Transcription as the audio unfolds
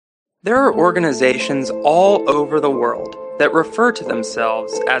There are organizations all over the world that refer to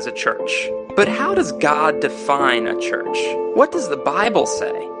themselves as a church. But how does God define a church? What does the Bible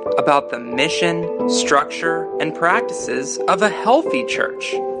say about the mission, structure, and practices of a healthy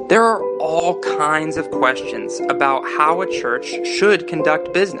church? There are all kinds of questions about how a church should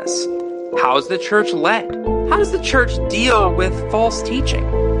conduct business. How is the church led? How does the church deal with false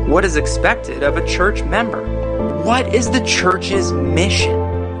teaching? What is expected of a church member? What is the church's mission?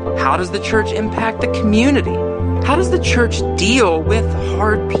 How does the church impact the community? How does the church deal with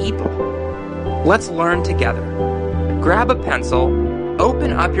hard people? Let's learn together. Grab a pencil,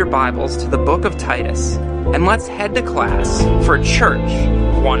 open up your Bibles to the book of Titus, and let's head to class for Church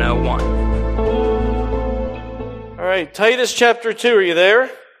 101. All right, Titus chapter 2, are you there?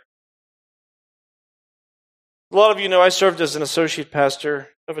 A lot of you know I served as an associate pastor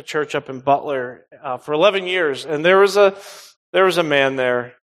of a church up in Butler for 11 years, and there was a man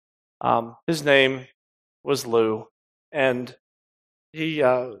there. His name was Lou, and he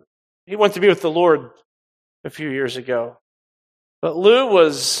went to be with the Lord a few years ago. But Lou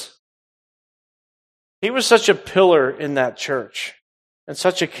was such a pillar in that church and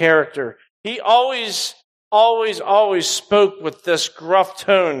such a character. He always spoke with this gruff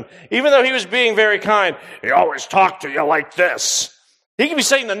tone. Even though he was being very kind, he always talked to you like this. He could be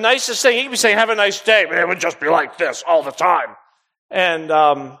saying the nicest thing. He could be saying, "Have a nice day," but it would just be like this all the time. And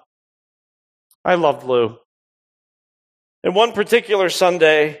I loved Lou. And one particular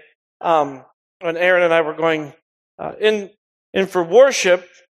Sunday, when Aaron and I were going in for worship,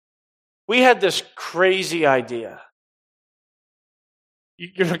 we had this crazy idea.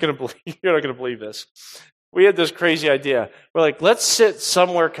 You're not going to believe this. We had this crazy idea. We're like, let's sit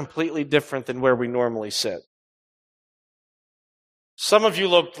somewhere completely different than where we normally sit. Some of you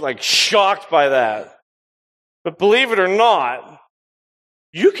looked like shocked by that. But believe it or not,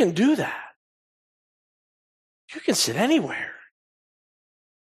 you can do that. You can sit anywhere.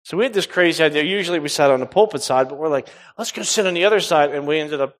 So we had this crazy idea. Usually we sat on the pulpit side, but we're like, let's go sit on the other side. And we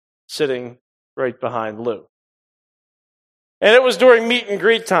ended up sitting right behind Lou. And it was during meet and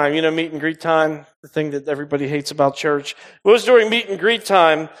greet time. You know, meet and greet time, the thing that everybody hates about church. It was during meet and greet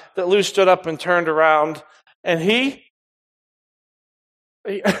time that Lou stood up and turned around. And he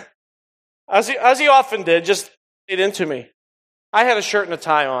as he often did, just ate into me. I had a shirt and a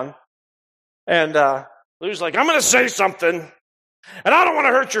tie on. And Lou's like, "I'm going to say something, and I don't want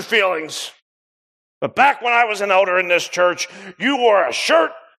to hurt your feelings. But back when I was an elder in this church, you wore a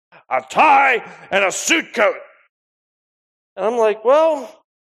shirt, a tie, and a suit coat." And I'm like, "Well,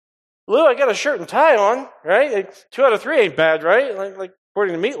 Lou, I got a shirt and tie on, right? Like, 2 out of 3 ain't bad, right? Like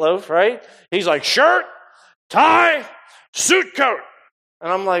according to Meatloaf, right?" He's like, "Shirt, tie, suit coat."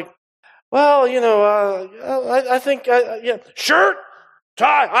 And I'm like, "Well, you know, I think, yeah, shirt,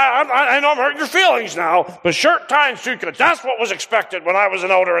 tie. I know I'm hurting your feelings now, but shirt, tie, and suit coat, that's what was expected when I was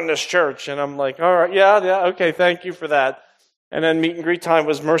an elder in this church." And I'm like, "All right, yeah, okay, thank you for that." And then meet and greet time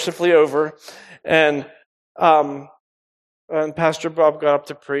was mercifully over, and Pastor Bob got up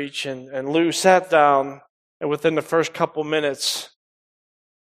to preach, and Lou sat down, and within the first couple minutes,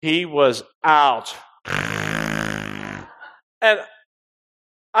 he was out. And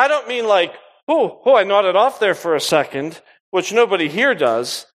I don't mean like, I nodded off there for a second, which nobody here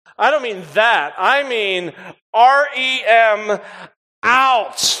does. I don't mean that. I mean REM,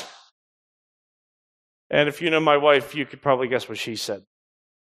 out. And if you know my wife, you could probably guess what she said.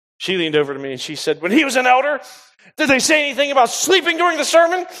 She leaned over to me and she said, "When he was an elder, did they say anything about sleeping during the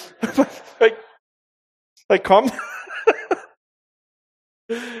sermon?" like calm.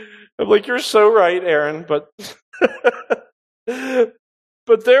 I'm like, "You're so right, Aaron," but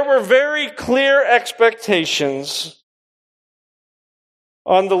but there were very clear expectations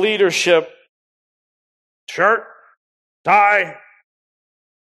on the leadership. Shirt, tie,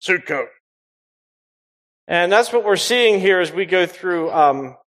 suit coat. And that's what we're seeing here as we go through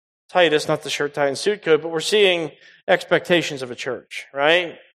Titus, not the shirt, tie, and suit coat, but we're seeing expectations of a church,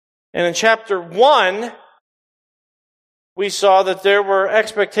 right? And in chapter 1, we saw that there were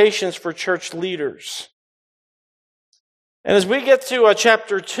expectations for church leaders. And as we get to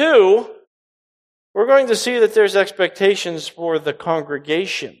chapter 2, we're going to see that there's expectations for the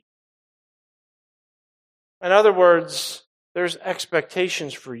congregation. In other words, there's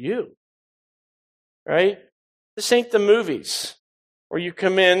expectations for you, right? This ain't the movies where you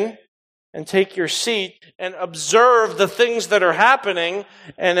come in and take your seat and observe the things that are happening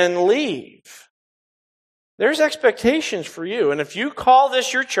and then leave. There's expectations for you. And if you call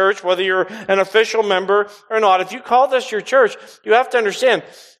this your church, whether you're an official member or not, if you call this your church, you have to understand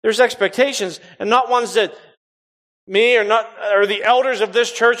there's expectations, and not ones that me or the elders of this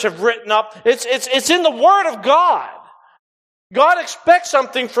church have written up. It's in the Word of God. God expects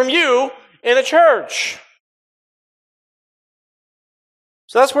something from you in a church.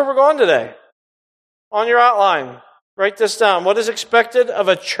 So that's where we're going today. On your outline, write this down. What is expected of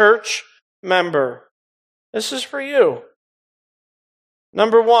a church member? This is for you.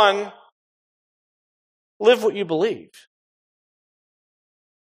 Number one, live what you believe.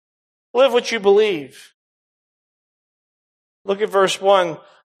 Live what you believe. Look at verse 1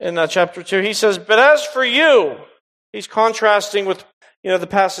 in chapter 2. He says, but as for you, he's contrasting with the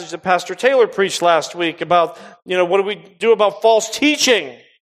passage that Pastor Taylor preached last week about, what do we do about false teaching?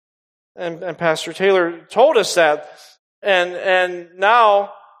 And Pastor Taylor told us that. And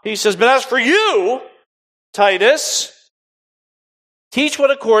now he says, but as for you, Titus, teach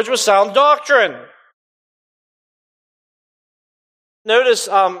what accords with sound doctrine. Notice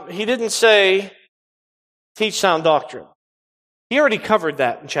he didn't say teach sound doctrine. He already covered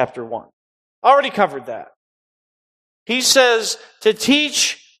that in chapter 1. Already covered that. He says to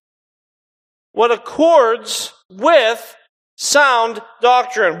teach what accords with sound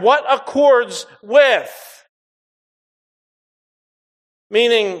doctrine. What accords with?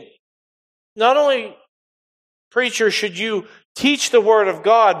 Meaning, not only, preacher, should you teach the Word of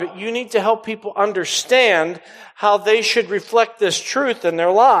God, but you need to help people understand how they should reflect this truth in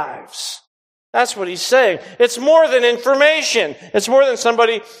their lives. That's what he's saying. It's more than information. It's more than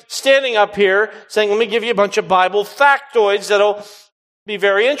somebody standing up here saying, let me give you a bunch of Bible factoids that'll be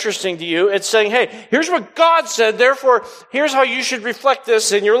very interesting to you. It's saying, hey, here's what God said, therefore, here's how you should reflect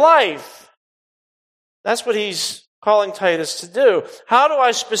this in your life. That's what he's calling Titus to do. How do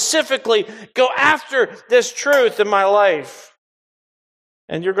I specifically go after this truth in my life?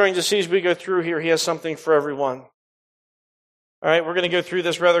 And you're going to see as we go through here, he has something for everyone. All right, we're going to go through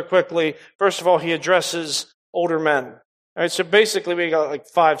this rather quickly. First of all, he addresses older men. All right, so basically we got like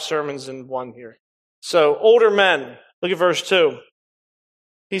 5 sermons in one here. So, older men, look at verse 2.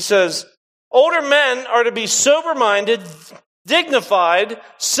 He says, older men are to be sober-minded, dignified,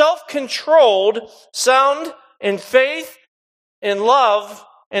 self-controlled, sound in faith, in love,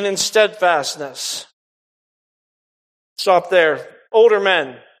 and in steadfastness. Stop there. Older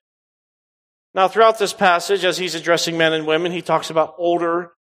men. Now, throughout this passage, as he's addressing men and women, he talks about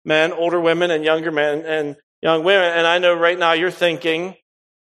older men, older women, and younger men and young women. And I know right now you're thinking,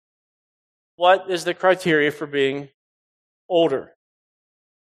 what is the criteria for being older?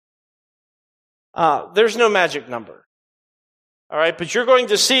 There's no magic number. All right, but you're going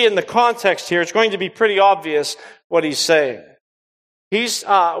to see in the context here, it's going to be pretty obvious what he's saying.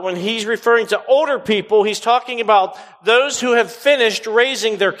 When he's referring to older people, he's talking about those who have finished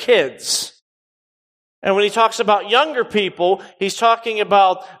raising their kids. And when he talks about younger people, he's talking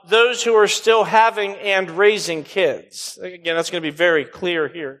about those who are still having and raising kids. Again, that's going to be very clear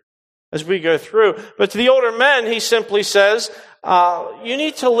here as we go through. But to the older men, he simply says, you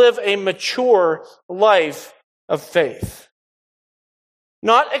need to live a mature life of faith.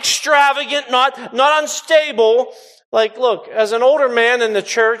 Not extravagant, not unstable. Like, look, as an older man in the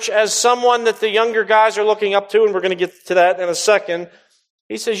church, as someone that the younger guys are looking up to, and we're going to get to that in a second,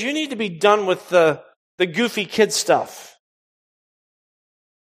 he says, you need to be done with the goofy kid stuff.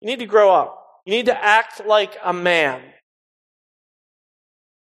 You need to grow up. You need to act like a man.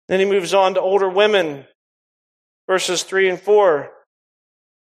 Then he moves on to older women, verses 3 and 4.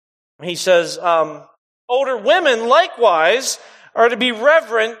 He says, older women likewise are to be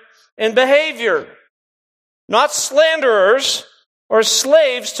reverent in behavior, not slanderers or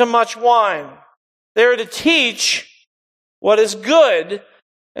slaves to much wine. They are to teach what is good,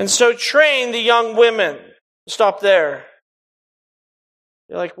 and so train the young women. Stop there.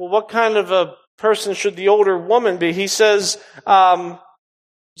 You're like, well, what kind of a person should the older woman be? He says, you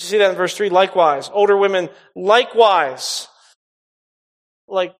see that in verse 3, likewise. Older women, likewise.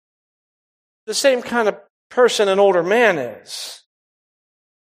 Like the same kind of person an older man is.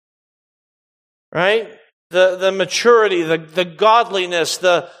 Right? The maturity, the godliness,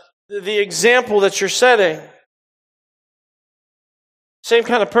 the example that you're setting. Same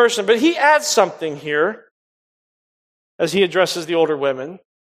kind of person, but he adds something here as he addresses the older women.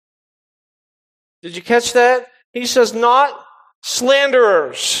 Did you catch that? He says, not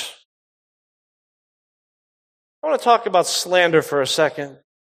slanderers. I want to talk about slander for a second.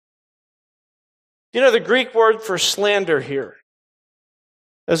 You know, the Greek word for slander here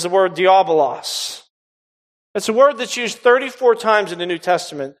is the word diabolos. It's a word that's used 34 times in the New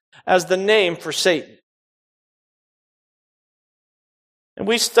Testament as the name for Satan. And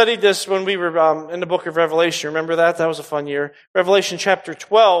we studied this when we were in the book of Revelation. Remember that? That was a fun year. Revelation chapter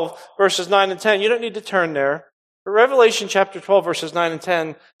 12, verses 9 and 10. You don't need to turn there. But Revelation chapter 12, verses 9 and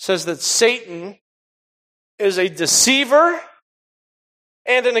 10 says that Satan is a deceiver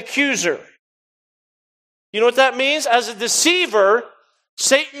and an accuser. You know what that means? As a deceiver,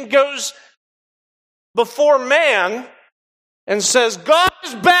 Satan goes before man and says, God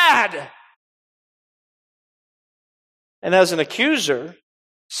is bad. And as an accuser,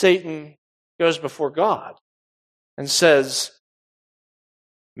 Satan goes before God and says,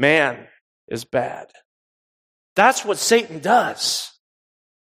 man is bad. That's what Satan does.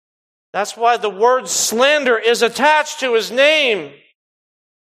 That's why the word slander is attached to his name.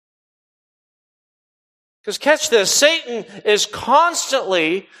 Because catch this, Satan is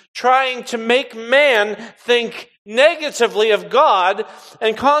constantly trying to make man think negatively of God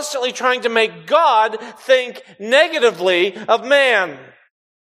and constantly trying to make God think negatively of man.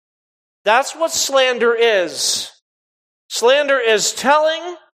 That's what slander is. Slander is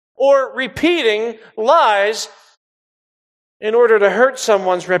telling or repeating lies in order to hurt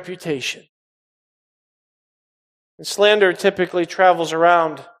someone's reputation. And slander typically travels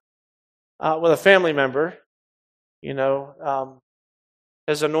around with a family member,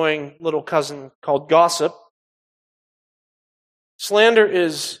 his annoying little cousin called gossip. Slander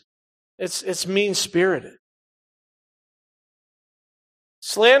it's mean-spirited.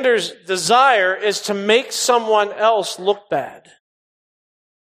 Slander's desire is to make someone else look bad.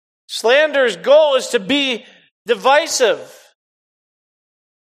 Slander's goal is to be divisive.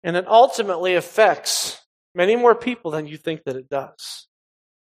 And it ultimately affects many more people than you think that it does.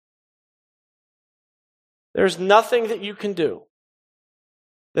 There's nothing that you can do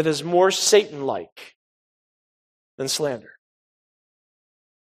that is more Satan-like than slander.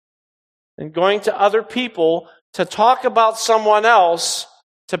 And going to other people to talk about someone else,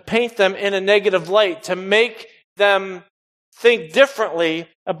 to paint them in a negative light, to make them think differently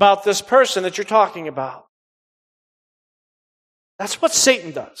about this person that you're talking about. That's what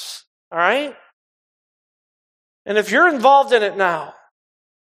Satan does, all right? And if you're involved in it now,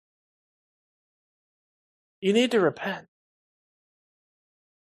 you need to repent.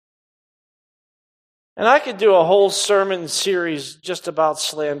 And I could do a whole sermon series just about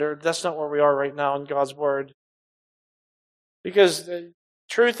slander. That's not where we are right now in God's Word. Because the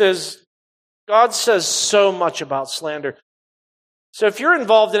truth is, God says so much about slander. So if you're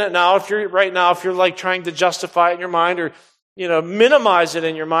involved in it now, if you're like trying to justify it in your mind or, minimize it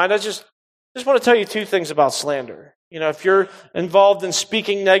in your mind, I just want to tell you two things about slander. If you're involved in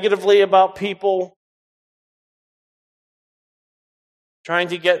speaking negatively about people, trying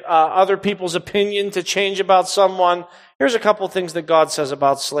to get other people's opinion to change about someone, here's a couple things that God says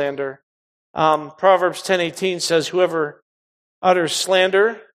about slander. Proverbs 10:18 says, whoever utters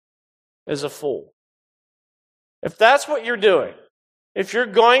slander is a fool. If that's what you're doing, if you're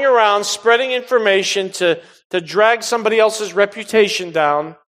going around spreading information to drag somebody else's reputation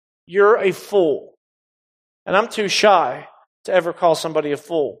down, you're a fool. And I'm too shy to ever call somebody a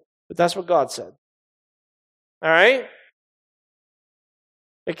fool. But that's what God said. All right?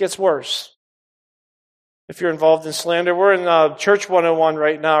 It gets worse. If you're involved in slander, we're in Church 101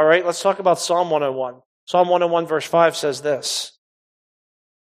 right now, right? Let's talk about Psalm 101. Psalm 101 verse 5 says this.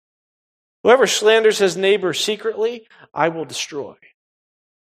 Whoever slanders his neighbor secretly, I will destroy.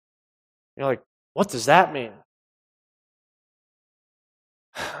 You're like, what does that mean?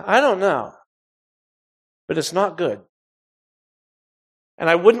 I don't know. But it's not good. And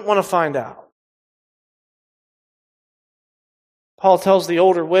I wouldn't want to find out. Paul tells the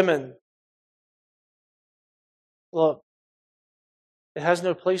older women, look, it has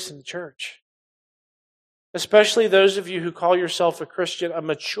no place in the church. Especially those of you who call yourself a Christian, a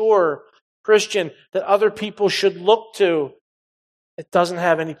mature Christian that other people should look to. It doesn't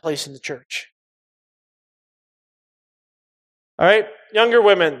have any place in the church. All right, younger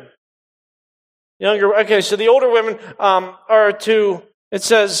women. Okay, so the older women are to, it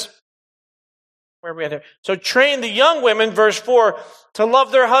says, where are we at here? So train the young women, verse 4, to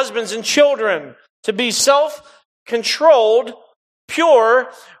love their husbands and children, to be self-controlled,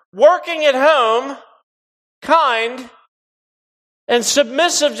 pure, working at home, kind, and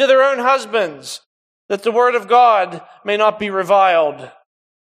submissive to their own husbands, that the word of God may not be reviled.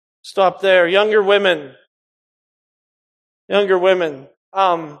 Stop there. Younger women.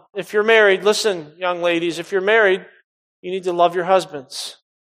 If you're married, listen, young ladies, if you're married, you need to love your husbands.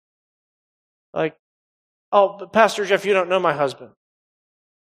 Like, oh, but Pastor Jeff, you don't know my husband.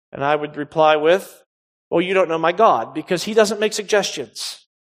 And I would reply with, well, you don't know my God, because he doesn't make suggestions.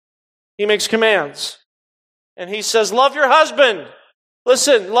 He makes commands. And he says, love your husband.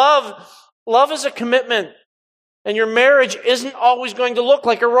 Listen, love is a commitment. And your marriage isn't always going to look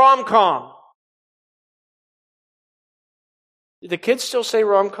like a rom-com. Do the kids still say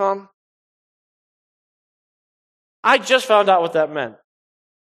rom-com? I just found out what that meant.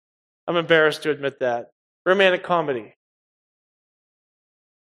 I'm embarrassed to admit that. Romantic comedy.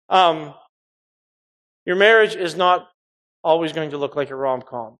 Your marriage is not always going to look like a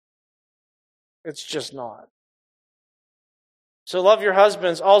rom-com. It's just not. So love your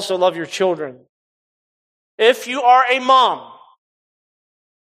husbands, also love your children. If you are a mom,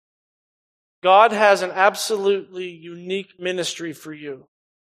 God has an absolutely unique ministry for you.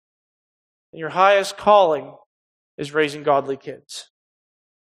 And your highest calling is raising godly kids.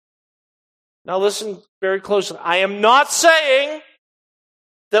 Now listen very closely. I am not saying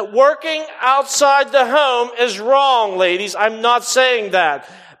that working outside the home is wrong, ladies. I'm not saying that.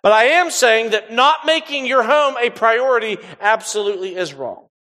 But I am saying that not making your home a priority absolutely is wrong.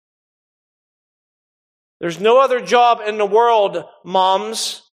 There's no other job in the world,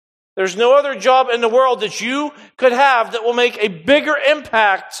 moms. There's no other job in the world that you could have that will make a bigger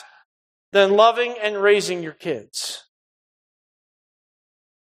impact than loving and raising your kids.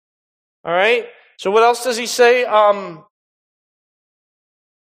 All right? So what else does he say?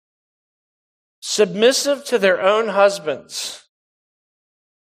 Submissive to their own husbands.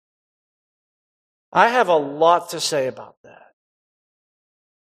 I have a lot to say about that.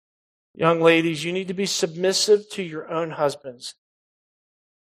 Young ladies, you need to be submissive to your own husbands.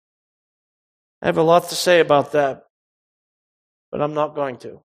 I have a lot to say about that, but I'm not going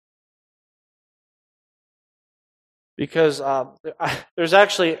to. Because there's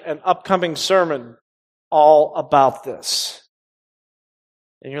actually an upcoming sermon all about this.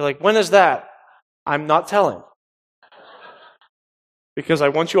 And you're like, when is that? I'm not telling. Because I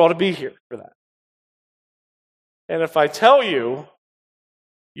want you all to be here for that. And if I tell you,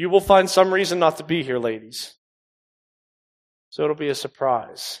 you will find some reason not to be here, ladies. So it'll be a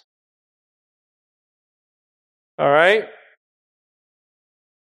surprise. All right?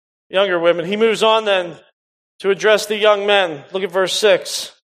 Younger women. He moves on then to address the young men. Look at verse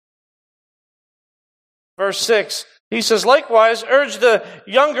 6. Verse 6. He says, likewise, urge the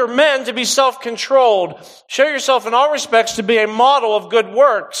younger men to be self-controlled. Show yourself in all respects to be a model of good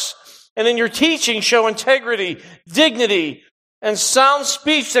works. And in your teaching, show integrity, dignity, and sound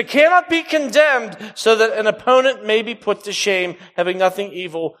speech that cannot be condemned, so that an opponent may be put to shame, having nothing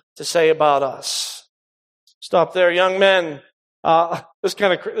evil to say about us. Stop there, young men. This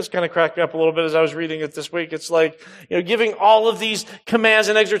kind of cracked me up a little bit as I was reading it this week. It's like, giving all of these commands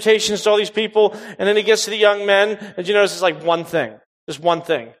and exhortations to all these people, and then he gets to the young men, and you notice it's like one thing. Just one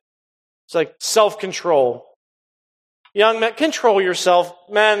thing. It's like self-control. Young men, control yourself.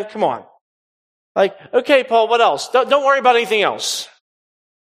 Man, come on. Like, okay, Paul, what else? Don't worry about anything else.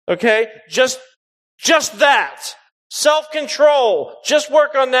 Okay? Just that. Self-control. Just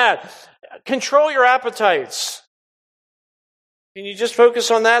work on that. Control your appetites. Can you just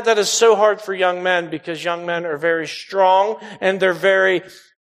focus on that? That is so hard for young men because young men are very strong and they're very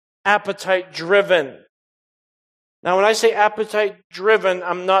appetite-driven. Now, when I say appetite-driven,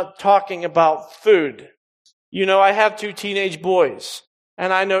 I'm not talking about food. I have 2 teenage boys,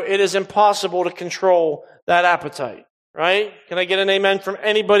 and I know it is impossible to control that appetite, right? Can I get an amen from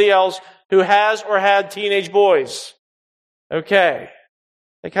anybody else who has or had teenage boys? Okay.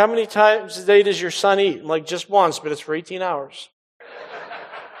 Like, how many times a day does your son eat? Like, just once, but it's for 18 hours.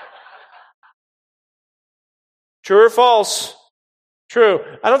 True or false? True.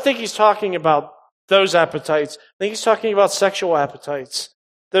 I don't think he's talking about those appetites. I think he's talking about sexual appetites.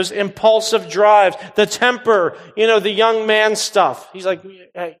 Those impulsive drives, the temper, the young man stuff. He's like,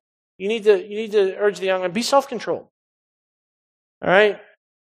 hey, you need to urge the young man, be self-controlled. All right?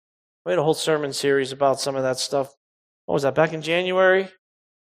 We had a whole sermon series about some of that stuff. What was that, back in January?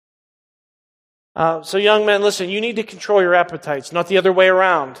 So young men, listen, you need to control your appetites, not the other way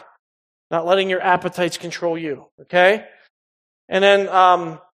around. Not letting your appetites control you, okay? And then,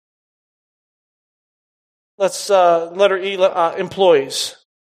 letter E, employees.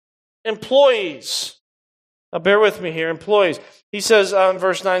 Employees. Now bear with me here, employees. He says in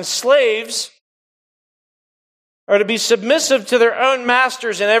verse 9, slaves are to be submissive to their own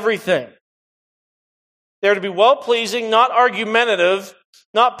masters in everything. They're to be well-pleasing, not argumentative,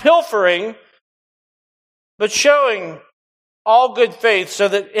 not pilfering, but showing all good faith, so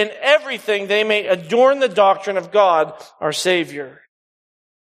that in everything they may adorn the doctrine of God, our Savior.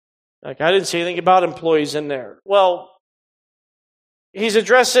 Like, I didn't see anything about employees in there. Well, he's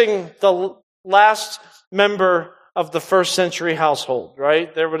addressing the last member of the first century household,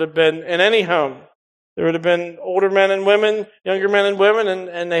 right? There would have been, in any home, there would have been older men and women, younger men and women,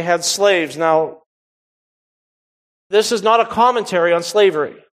 and they had slaves. Now, this is not a commentary on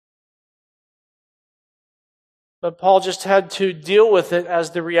slavery. But Paul just had to deal with it as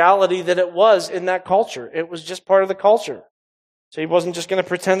the reality that it was in that culture. It was just part of the culture. So he wasn't just going to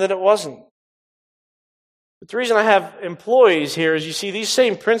pretend that it wasn't. But the reason I have employees here is you see these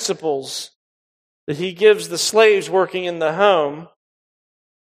same principles that he gives the slaves working in the home.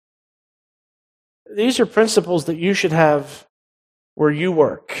 These are principles that you should have where you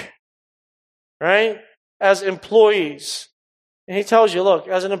work, right? As employees. And he tells you, look,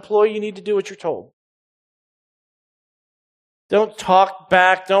 as an employee, you need to do what you're told. Don't talk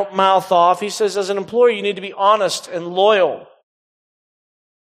back, don't mouth off. He says, as an employee, you need to be honest and loyal.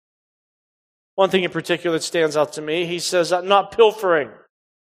 One thing in particular that stands out to me, he says, not pilfering.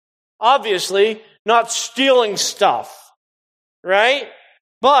 Obviously, not stealing stuff, right?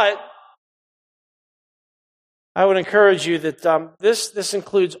 But I would encourage you that this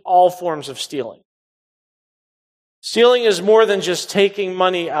includes all forms of stealing. Stealing is more than just taking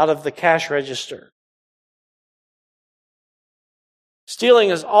money out of the cash register. Stealing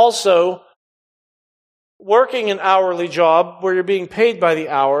is also working an hourly job where you're being paid by the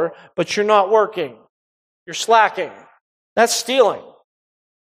hour, but you're not working. You're slacking. That's stealing.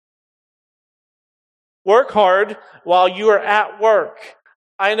 Work hard while you are at work.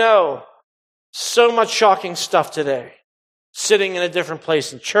 I know, so much shocking stuff today. Sitting in a different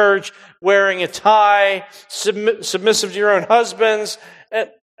place in church, wearing a tie, submissive to your own husbands, and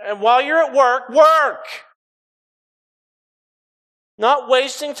while you're at work, work! Not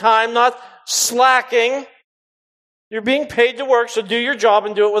wasting time, not slacking. You're being paid to work, so do your job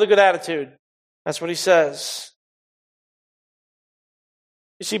and do it with a good attitude. That's what he says.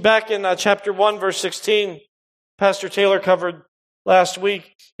 You see, back in chapter 1, verse 16, Pastor Taylor covered last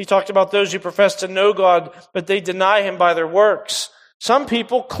week, he talked about those who profess to know God, but they deny Him by their works. Some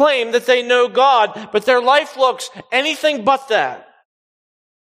people claim that they know God, but their life looks anything but that.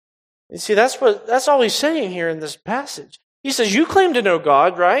 You see, that's all he's saying here in this passage. He says, you claim to know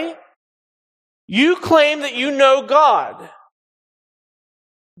God, right? You claim that you know God.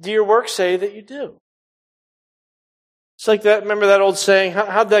 Do your works say that you do? It's like that, remember that old saying?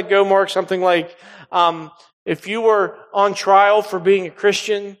 How'd that go, Mark? Something like, if you were on trial for being a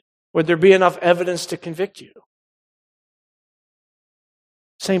Christian, would there be enough evidence to convict you?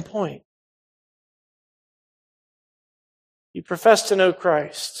 Same point. You profess to know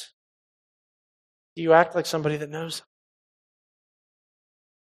Christ. Do you act like somebody that knows Him?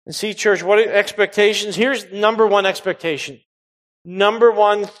 And see, church, what are expectations? Here's number one expectation. Number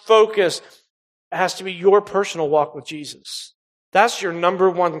one focus has to be your personal walk with Jesus. That's your number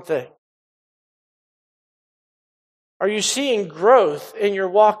one thing. Are you seeing growth in your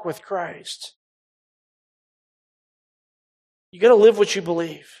walk with Christ? You got to live what you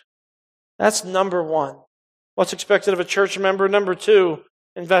believe. That's number one. What's expected of a church member? Number two,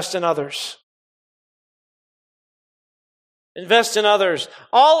 invest in others. Invest in others.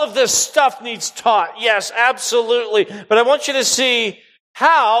 All of this stuff needs taught. Yes, absolutely. But I want you to see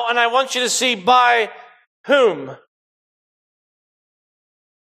how, and I want you to see by whom.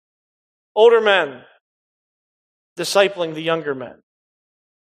 Older men discipling the younger men.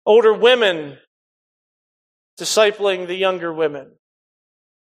 Older women discipling the younger women.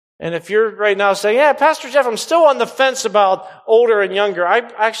 And if you're right now saying, yeah, Pastor Jeff, I'm still on the fence about older and younger, I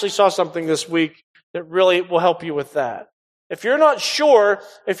actually saw something this week that really will help you with that. If you're not sure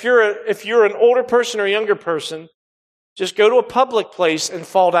if you're an older person or a younger person, just go to a public place and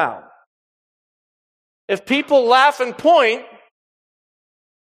fall down. If people laugh and point,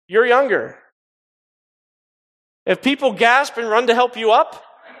 you're younger. If people gasp and run to help you up,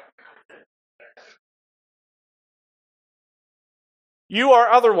 you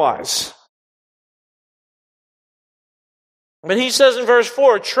are otherwise. But he says in verse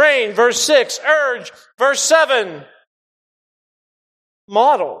 4, train, verse 6, urge, verse 7,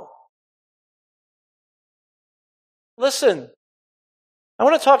 model. Listen, I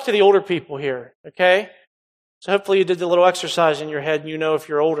want to talk to the older people here, okay? So hopefully you did the little exercise in your head and you know if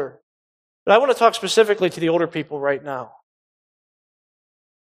you're older. But I want to talk specifically to the older people right now.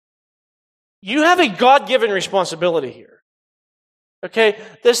 You have a God-given responsibility here, okay?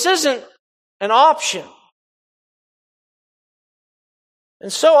 This isn't an option.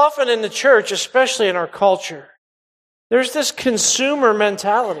 And so often in the church, especially in our culture, there's this consumer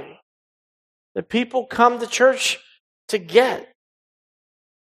mentality that people come to church to get.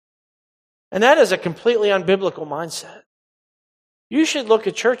 And that is a completely unbiblical mindset. You should look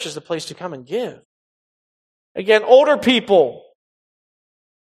at church as the place to come and give. Again, older people,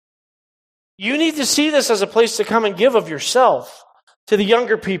 you need to see this as a place to come and give of yourself to the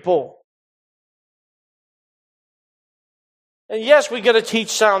younger people. And yes, we got to teach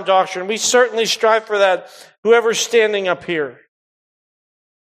sound doctrine. We certainly strive for that, whoever's standing up here.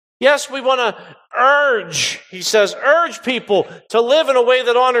 Yes, we want to urge people to live in a way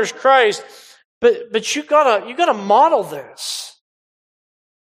that honors Christ. But you gotta model this.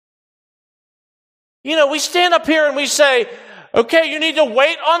 You know, we stand up here and we say, okay, you need to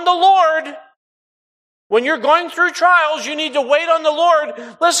wait on the Lord. When you're going through trials, you need to wait on the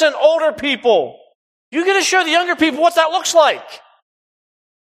Lord. Listen, older people, you got to show the younger people what that looks like.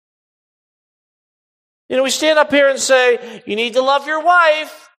 You know, we stand up here and say, you need to love your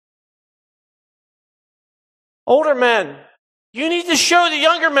wife. Older men, you need to show the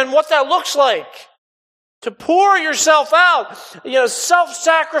younger men what that looks like. To pour yourself out, you know,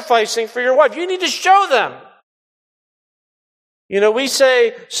 self-sacrificing for your wife. You need to show them. You know, we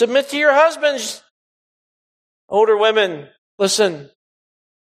say, submit to your husbands. Older women, listen.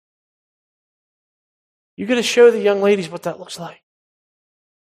 You got to show the young ladies what that looks like.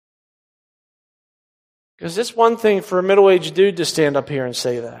 Because it's one thing for a middle-aged dude to stand up here and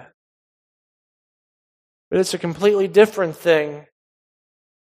say that. But it's a completely different thing,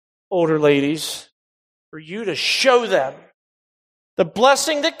 older ladies, for you to show them the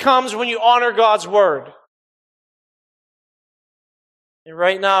blessing that comes when you honor God's word. And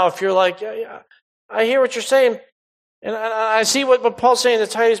right now, if you're like, yeah, I hear what you're saying, and I see what Paul's saying to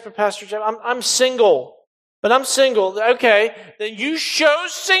Titus, but Pastor Jeff, I'm single. But I'm single. Okay, then you show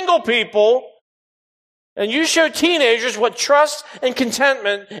single people and you show teenagers what trust and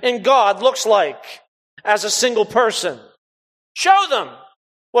contentment in God looks like as a single person. Show them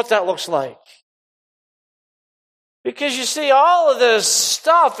what that looks like. Because you see, all of this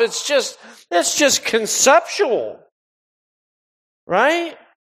stuff, it's just conceptual. Right?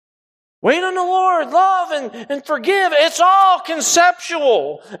 Wait on the Lord, love and forgive. It's all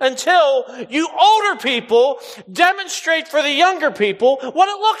conceptual until you older people demonstrate for the younger people what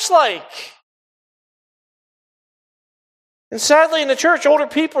it looks like. And sadly in the church, older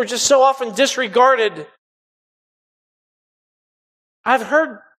people are just so often disregarded. I've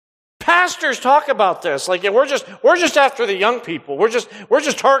heard pastors talk about this, like, yeah, we're just after the young people. We're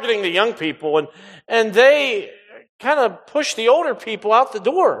just targeting the young people, and they kind of push the older people out the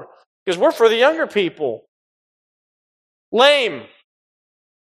door because we're for the younger people. Lame.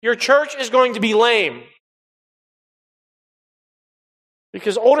 Your church is going to be lame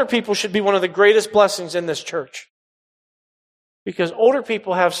because older people should be one of the greatest blessings in this church. Because older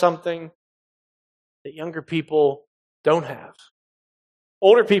people have something that younger people don't have.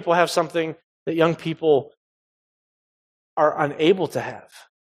 Older people have something that young people are unable to have.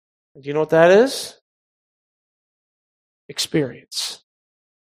 Do you know what that is? Experience.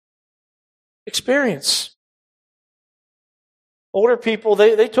 Experience. Older people,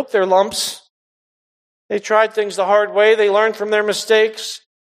 they took their lumps. They tried things the hard way. They learned from their mistakes.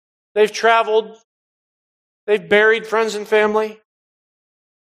 They've traveled. They've buried friends and family.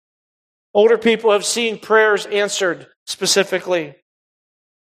 Older people have seen prayers answered specifically.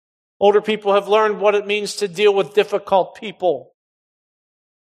 Older people have learned what it means to deal with difficult people.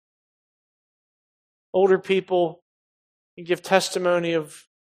 Older people can give testimony of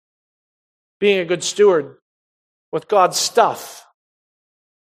being a good steward with God's stuff.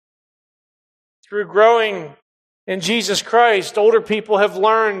 Through growing in Jesus Christ, older people have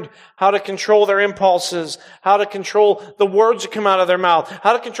learned how to control their impulses, how to control the words that come out of their mouth,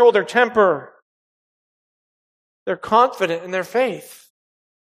 how to control their temper. They're confident in their faith.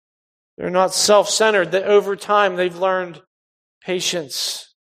 They're not self-centered. That over time they've learned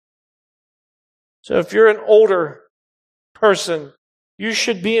patience. So if you're an older person, you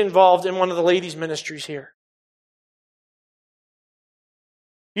should be involved in one of the ladies' ministries here.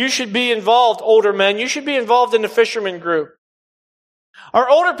 You should be involved, older men. You should be involved in the fisherman group. Our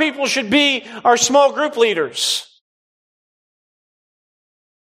older people should be our small group leaders.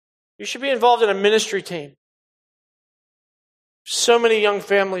 You should be involved in a ministry team. So many young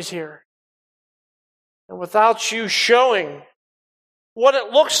families here. And without you showing what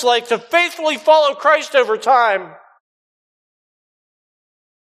it looks like to faithfully follow Christ over time,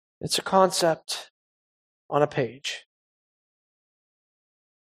 it's a concept on a page.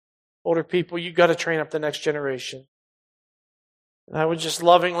 Older people, you've got to train up the next generation. And I would just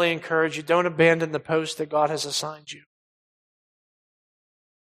lovingly encourage you, don't abandon the post that God has assigned you.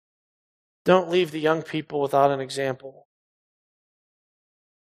 Don't leave the young people without an example.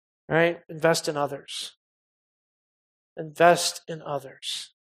 Right? Invest in others. Invest in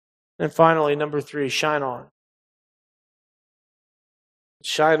others. And finally, number 3, shine on.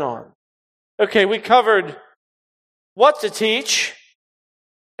 Shine on. Okay, we covered what to teach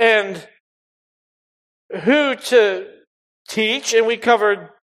and who to teach, and we covered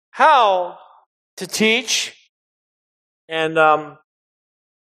how to teach. And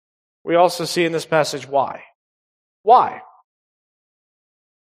we also see in this passage why. Why?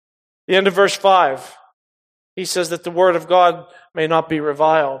 The end of verse 5, he says that the word of God may not be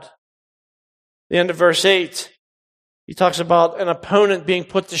reviled. The end of verse 8, he talks about an opponent being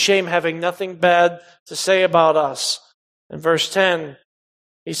put to shame, having nothing bad to say about us. In verse 10,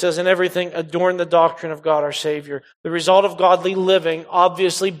 he says, in everything, adorn the doctrine of God our Savior. The result of godly living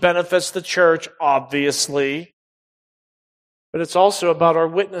obviously benefits the church, obviously. But it's also about our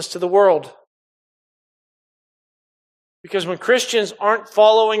witness to the world. Because when Christians aren't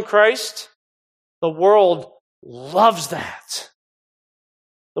following Christ, the world loves that.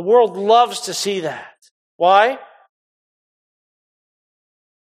 The world loves to see that. Why?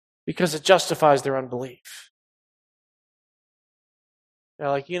 Because it justifies their unbelief. They're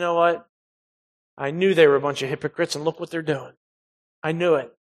like, you know what? I knew they were a bunch of hypocrites, and look what they're doing. I knew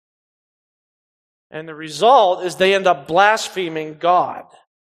it. And the result is they end up blaspheming God.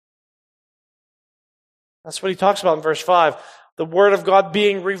 That's what he talks about in verse 5. The word of God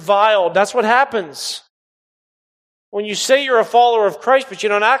being reviled. That's what happens when you say you're a follower of Christ, but you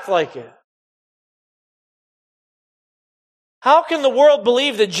don't act like it. How can the world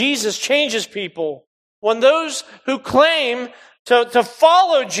believe that Jesus changes people when those who claim to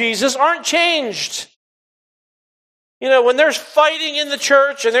follow Jesus aren't changed? You know, when there's fighting in the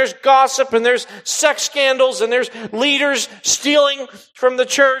church and there's gossip and there's sex scandals and there's leaders stealing from the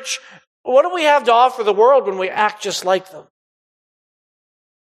church, what do we have to offer the world when we act just like them?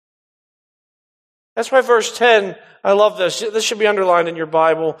 That's why verse 10, I love this. This should be underlined in your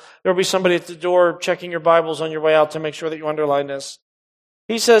Bible. There will be somebody at the door checking your Bibles on your way out to make sure that you underline this.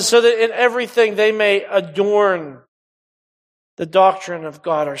 He says, so that in everything they may adorn the doctrine of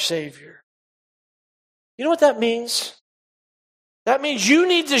God our Savior. You know what that means? That means you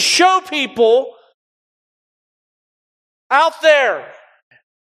need to show people out there,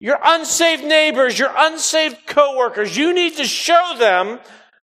 your unsaved neighbors, your unsaved coworkers, you need to show them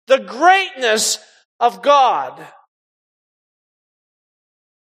the greatness of God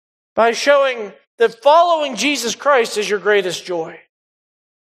by showing that following Jesus Christ is your greatest joy.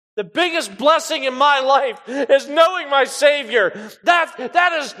 The biggest blessing in my life is knowing my Savior.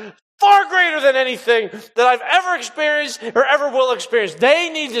 That is far greater than anything that I've ever experienced or ever will experience. They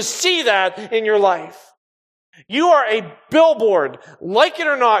need to see that in your life. You are a billboard. Like it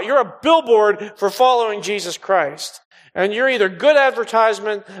or not, you're a billboard for following Jesus Christ. And you're either good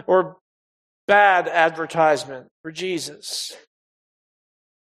advertisement or bad advertisement for Jesus.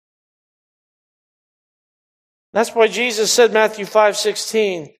 That's why Jesus said, Matthew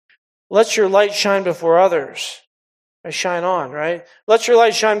 5:16, let your light shine before others. I shine on, right? Let your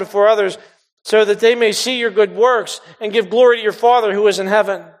light shine before others so that they may see your good works and give glory to your Father who is in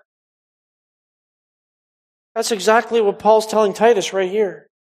heaven. That's exactly what Paul's telling Titus right here.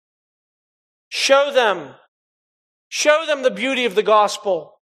 Show them the beauty of the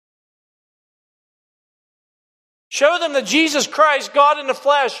gospel. Show them that Jesus Christ, God in the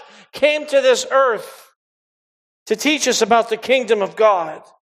flesh, came to this earth to teach us about the kingdom of God.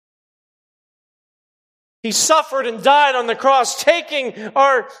 He suffered and died on the cross, taking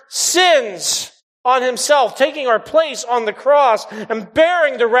our sins on himself, taking our place on the cross and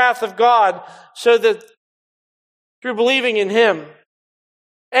bearing the wrath of God so that through believing in him,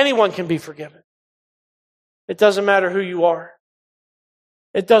 anyone can be forgiven. It doesn't matter who you are.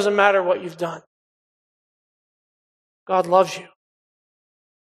 It doesn't matter what you've done. God loves you.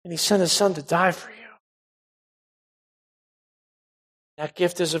 And he sent his son to die for you. That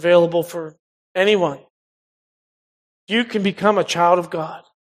gift is available for anyone. You can become a child of God.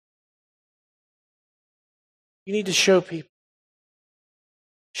 You need to show people.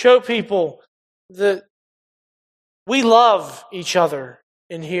 Show people that we love each other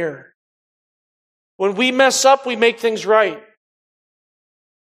in here. When we mess up, we make things right.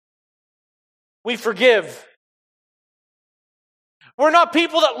 We forgive. We're not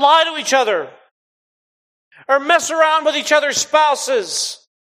people that lie to each other or mess around with each other's spouses.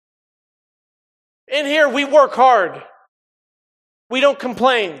 In here, we work hard. We don't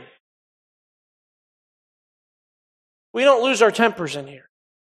complain. We don't lose our tempers in here.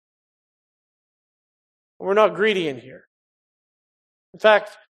 We're not greedy in here. In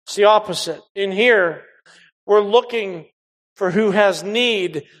fact, it's the opposite. In here, we're looking for who has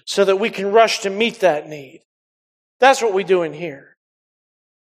need so that we can rush to meet that need. That's what we do in here.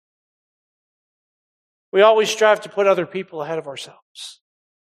 We always strive to put other people ahead of ourselves.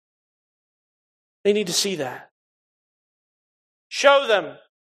 They need to see that. Show them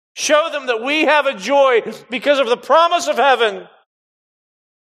Show them that we have a joy because of the promise of heaven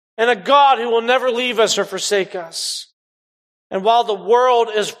and a God who will never leave us or forsake us. And while the world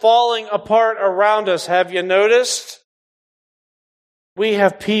is falling apart around us, have you noticed? We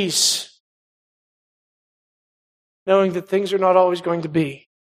have peace, knowing that things are not always going to be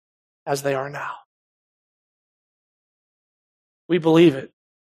as they are now. We believe it.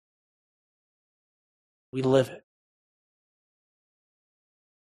 We live it.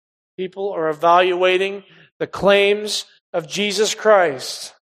 People are evaluating the claims of Jesus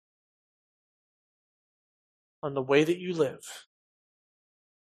Christ on the way that you live.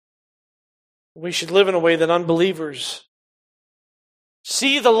 We should live in a way that unbelievers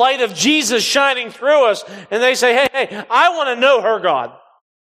see the light of Jesus shining through us, and they say, hey, I want to know her God.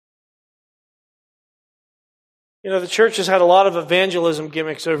 You know, the church has had a lot of evangelism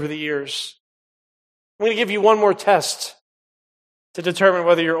gimmicks over the years. I'm going to give you one more test to determine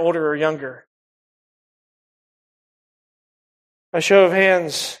whether you're older or younger. By show of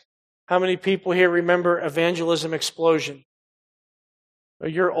hands, how many people here remember Evangelism Explosion? Oh,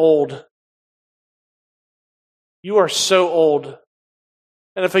 you're old. You are so old.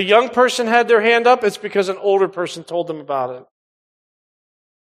 And if a young person had their hand up, it's because an older person told them about it.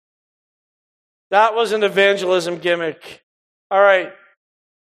 That was an evangelism gimmick. All right.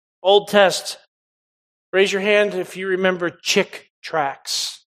 Old test. Raise your hand if you remember Chick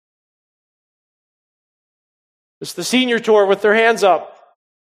Tracts. It's the senior tour with their hands up.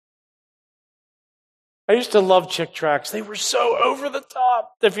 I used to love Chick Tracts. They were so over the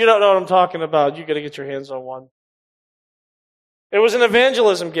top. If you don't know what I'm talking about, you got to get your hands on one. It was an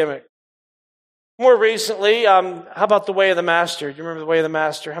evangelism gimmick. More recently, how about The Way of the Master? Do you remember The Way of the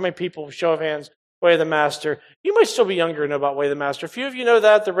Master? How many people, show of hands, Way of the Master? You might still be younger and know about Way of the Master. A few of you know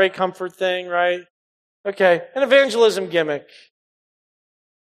that, the Ray Comfort thing, right? Okay, an evangelism gimmick.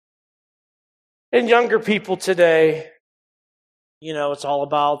 And younger people today, you know, it's all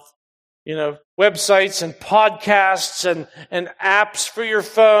about, you know, websites and podcasts and apps for your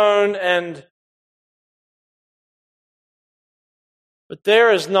phone but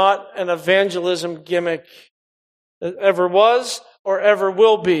there is not an evangelism gimmick that ever was or ever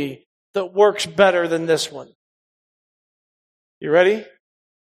will be that works better than this one. You ready?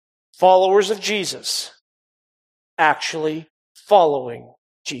 Followers of Jesus actually following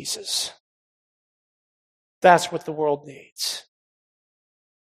Jesus. That's what the world needs.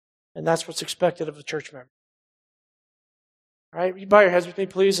 And that's what's expected of a church member. All right, you bow your heads with me,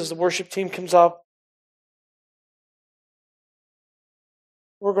 please, as the worship team comes up.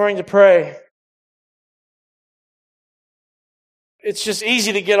 We're going to pray. It's just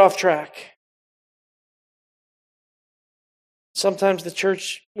easy to get off track. Sometimes the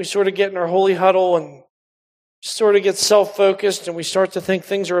church, we sort of get in our holy huddle and sort of get self-focused, and we start to think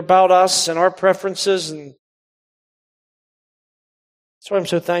things are about us and our preferences. And that's why I'm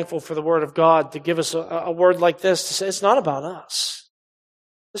so thankful for the Word of God to give us a word like this to say it's not about us.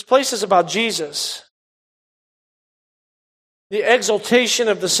 This place is about Jesus. The exaltation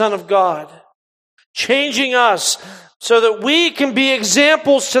of the Son of God, changing us so that we can be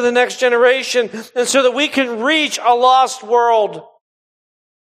examples to the next generation and so that we can reach a lost world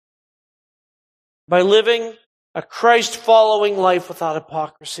by living a Christ-following life without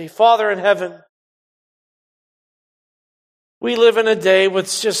hypocrisy. Father in heaven, we live in a day with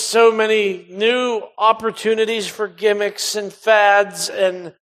just so many new opportunities for gimmicks and fads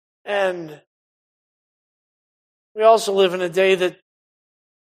and we also live in a day that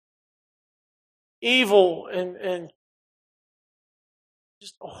evil and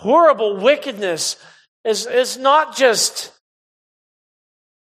just horrible wickedness is not just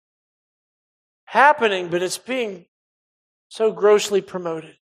happening, but it's being so grossly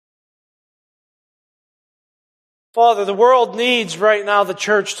promoted. Father, the world needs right now the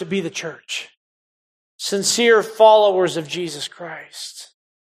church to be the church. Sincere followers of Jesus Christ.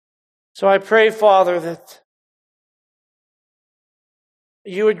 So I pray, Father, that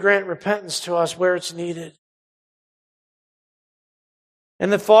you would grant repentance to us where it's needed.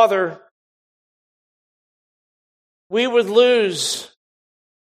 And that, Father, we would lose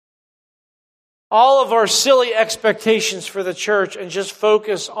all of our silly expectations for the church and just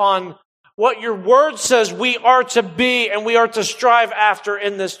focus on what your word says we are to be and we are to strive after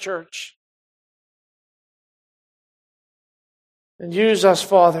in this church. And use us,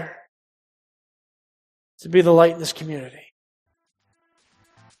 Father, to be the light in this community.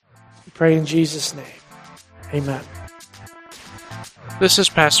 We pray in Jesus' name. Amen. This is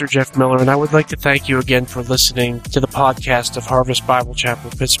Pastor Jeff Miller, and I would like to thank you again for listening to the podcast of Harvest Bible Chapel,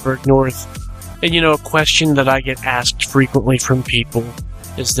 Pittsburgh North. And you know, a question that I get asked frequently from people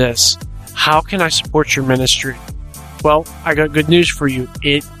is this: how can I support your ministry? Well, I got good news for you.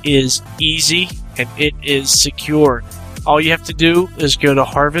 It is easy and it is secure. All you have to do is go to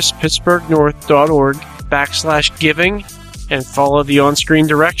harvestpittsburghnorth.org/giving and follow the on-screen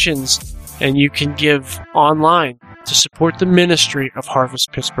directions, and you can give online to support the ministry of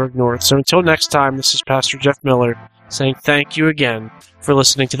Harvest Pittsburgh North. So until next time, this is Pastor Jeff Miller saying thank you again for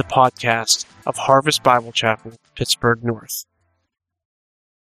listening to the podcast of Harvest Bible Chapel, Pittsburgh North.